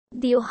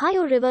The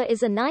Ohio River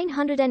is a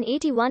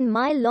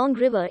 981-mile-long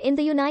river in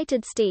the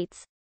United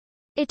States.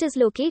 It is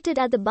located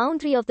at the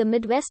boundary of the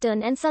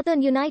Midwestern and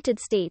Southern United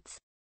States,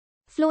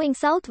 flowing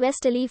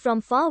southwesterly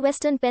from far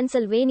western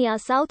Pennsylvania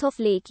south of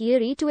Lake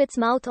Erie to its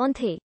mouth on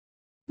the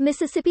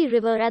Mississippi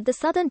River at the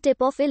southern tip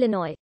of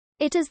Illinois.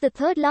 It is the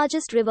third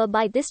largest river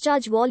by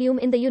discharge volume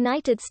in the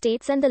United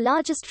States and the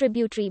largest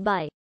tributary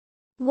by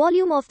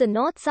volume of the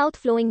north-south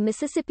flowing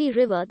Mississippi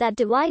River that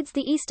divides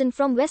the eastern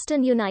from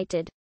western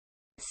United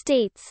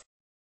States.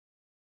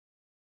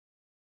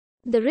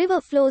 The river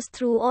flows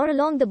through or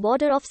along the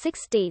border of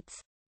 6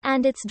 states,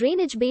 and its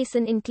drainage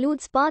basin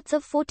includes parts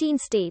of 14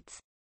 states.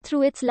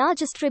 Through its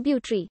largest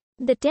tributary,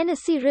 the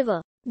Tennessee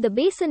River, the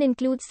basin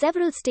includes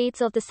several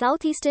states of the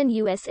southeastern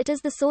U.S. It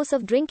is the source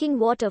of drinking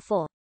water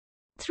for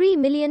 3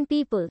 million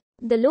people.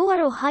 The lower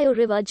Ohio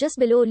River just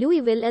below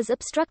Louisville is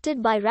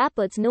obstructed by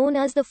rapids known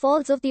as the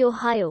Falls of the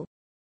Ohio,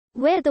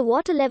 where the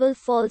water level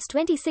falls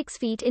 26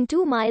 feet in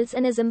 2 miles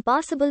and is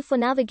impassable for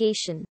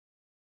navigation.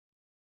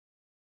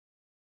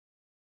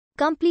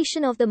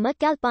 Completion of the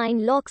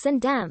McAlpine Locks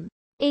and Dam,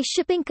 a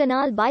shipping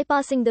canal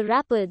bypassing the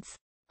rapids,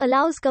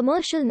 allows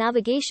commercial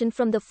navigation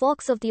from the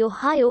Forks of the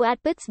Ohio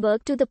at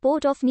Pittsburgh to the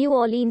port of New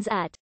Orleans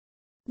at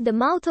the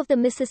mouth of the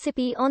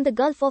Mississippi on the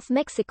Gulf of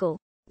Mexico.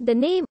 The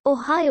name,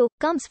 Ohio,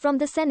 comes from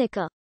the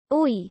Seneca,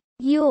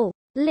 O-E-U-O,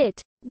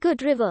 lit.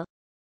 Good river.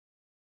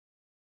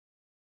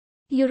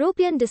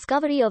 European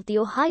discovery of the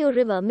Ohio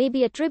River may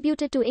be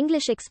attributed to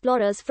English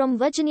explorers from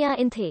Virginia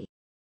in the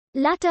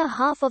latter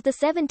half of the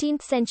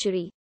 17th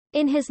century.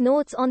 In his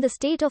Notes on the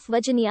State of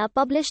Virginia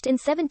published in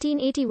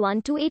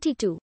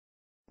 1781-82,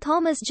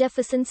 Thomas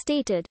Jefferson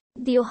stated,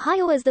 "The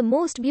Ohio is the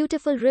most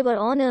beautiful river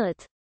on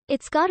earth.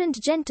 Its current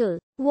gentle,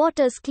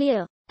 waters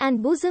clear,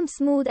 and bosom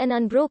smooth and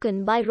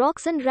unbroken by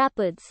rocks and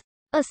rapids.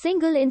 A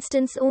single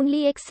instance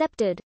only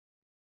excepted."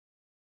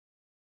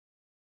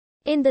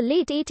 In the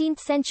late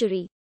 18th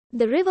century,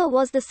 the river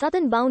was the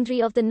southern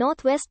boundary of the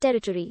Northwest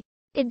Territory.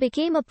 It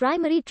became a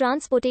primary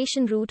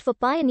transportation route for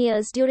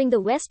pioneers during the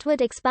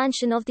westward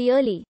expansion of the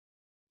early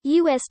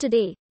U.S.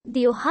 Today,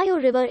 the Ohio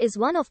River is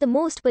one of the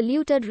most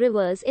polluted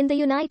rivers in the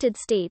United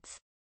States.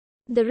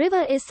 The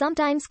river is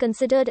sometimes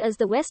considered as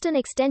the western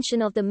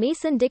extension of the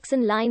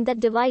Mason-Dixon line that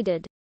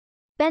divided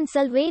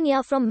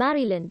Pennsylvania from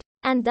Maryland,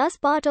 and thus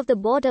part of the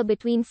border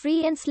between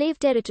free and slave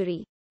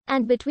territory,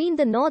 and between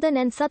the northern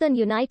and southern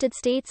United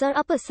States or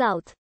Upper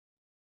South.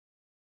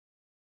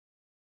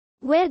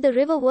 Where the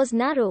river was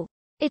narrow,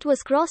 it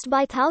was crossed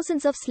by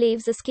thousands of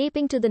slaves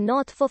escaping to the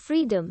north for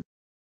freedom.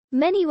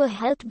 Many were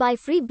helped by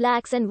free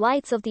blacks and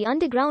whites of the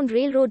Underground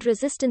Railroad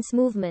resistance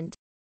movement.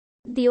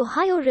 The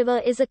Ohio River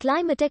is a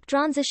climatic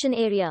transition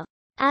area,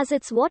 as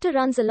its water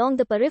runs along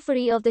the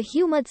periphery of the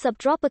humid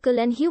subtropical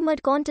and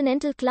humid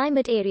continental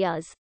climate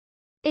areas.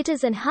 It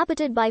is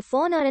inhabited by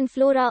fauna and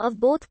flora of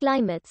both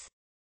climates.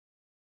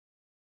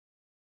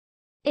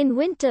 In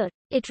winter,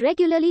 it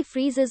regularly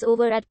freezes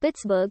over at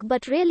Pittsburgh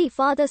but rarely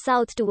farther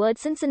south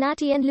towards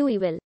Cincinnati and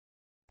Louisville.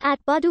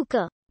 At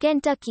Paducah,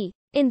 Kentucky,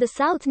 in the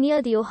south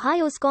near the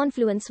Ohio's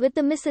confluence with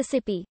the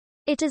Mississippi,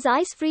 it is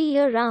ice-free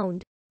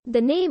year-round.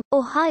 The name,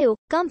 Ohio,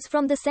 comes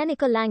from the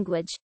Seneca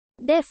language,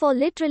 therefore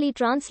literally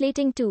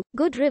translating to,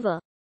 good river.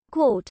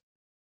 Quote,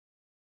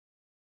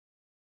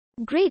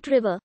 Great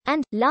River,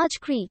 and Large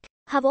Creek,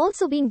 have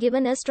also been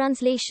given as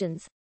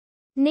translations.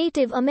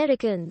 Native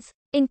Americans,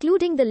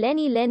 including the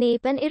Lenni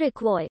Lenape and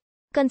Iroquois,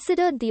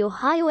 considered the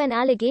Ohio and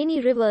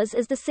Allegheny rivers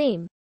as the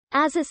same,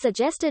 as is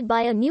suggested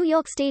by a New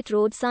York State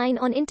road sign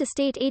on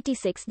Interstate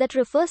 86 that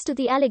refers to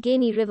the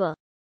Allegheny River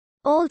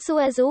also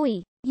as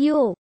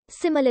O-E-U-O.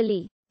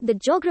 Similarly, the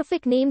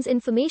Geographic Names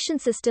Information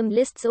System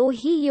lists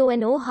Ohio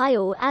and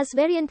Ohio as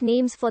variant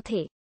names for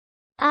the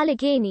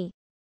Allegheny.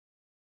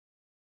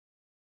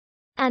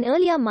 An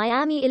earlier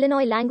Miami,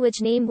 Illinois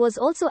language name was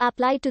also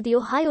applied to the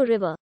Ohio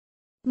River.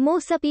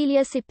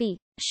 Mosapelia-Sipi,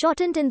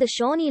 shortened in the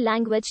Shawnee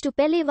language to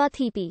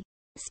Pelevathipi,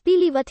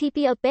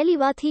 Spilivathipi or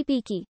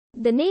Pelivathipiki.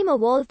 The name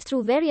evolved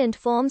through variant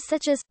forms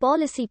such as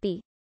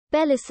Polisipi,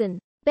 Pelison,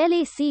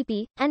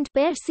 Pelesipi, and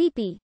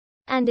Persipi,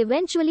 and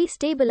eventually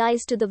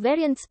stabilized to the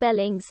variant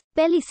spellings,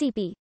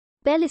 Pelisipi,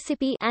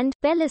 Pelisipi, and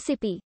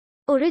Pelisipi,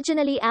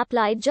 originally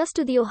applied just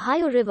to the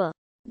Ohio River.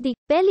 The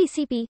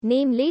Pelisipi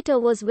name later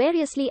was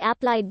variously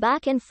applied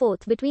back and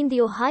forth between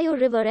the Ohio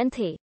River and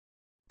the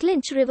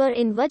Clinch River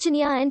in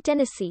Virginia and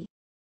Tennessee.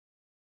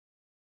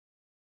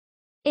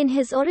 In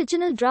his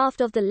original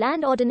draft of the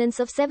Land Ordinance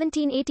of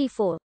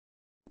 1784,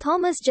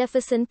 Thomas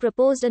Jefferson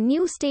proposed a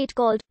new state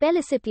called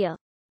Pellissipia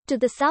to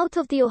the south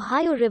of the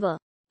Ohio River,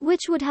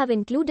 which would have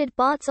included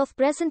parts of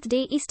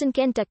present-day eastern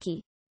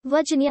Kentucky,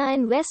 Virginia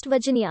and West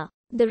Virginia.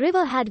 The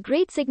river had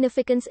great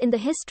significance in the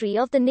history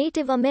of the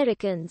Native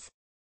Americans,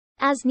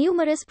 as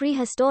numerous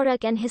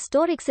prehistoric and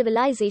historic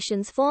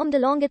civilizations formed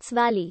along its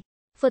valley.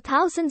 For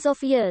thousands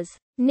of years,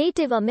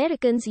 Native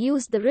Americans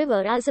used the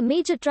river as a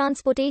major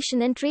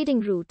transportation and trading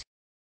route.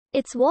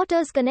 Its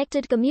waters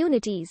connected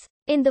communities.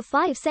 In the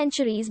 5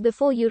 centuries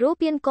before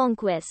European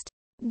conquest,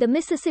 The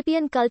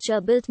Mississippian culture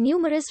built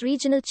numerous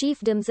regional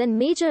chiefdoms and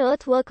major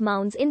earthwork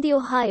mounds in the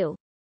Ohio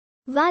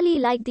Valley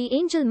like the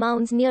Angel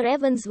Mounds near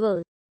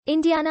Evansville,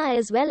 Indiana,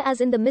 as well as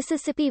in the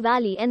Mississippi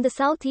Valley and the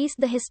southeast.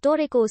 The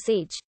historic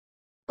Osage,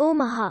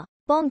 Omaha,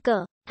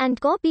 Ponca, and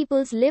Kaw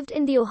peoples lived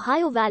in the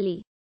Ohio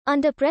Valley,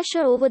 under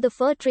pressure over the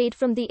fur trade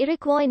from the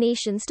Iroquois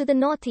nations to the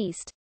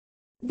northeast.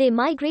 They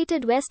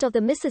migrated west of the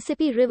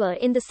Mississippi River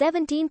in the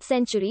 17th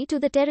century to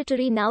the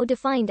territory now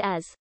defined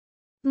as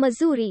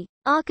Missouri,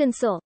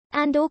 Arkansas,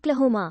 and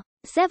Oklahoma.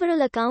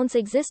 Several accounts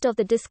exist of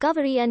the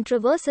discovery and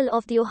traversal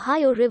of the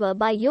Ohio River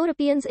by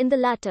Europeans in the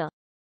latter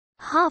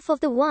half of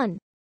the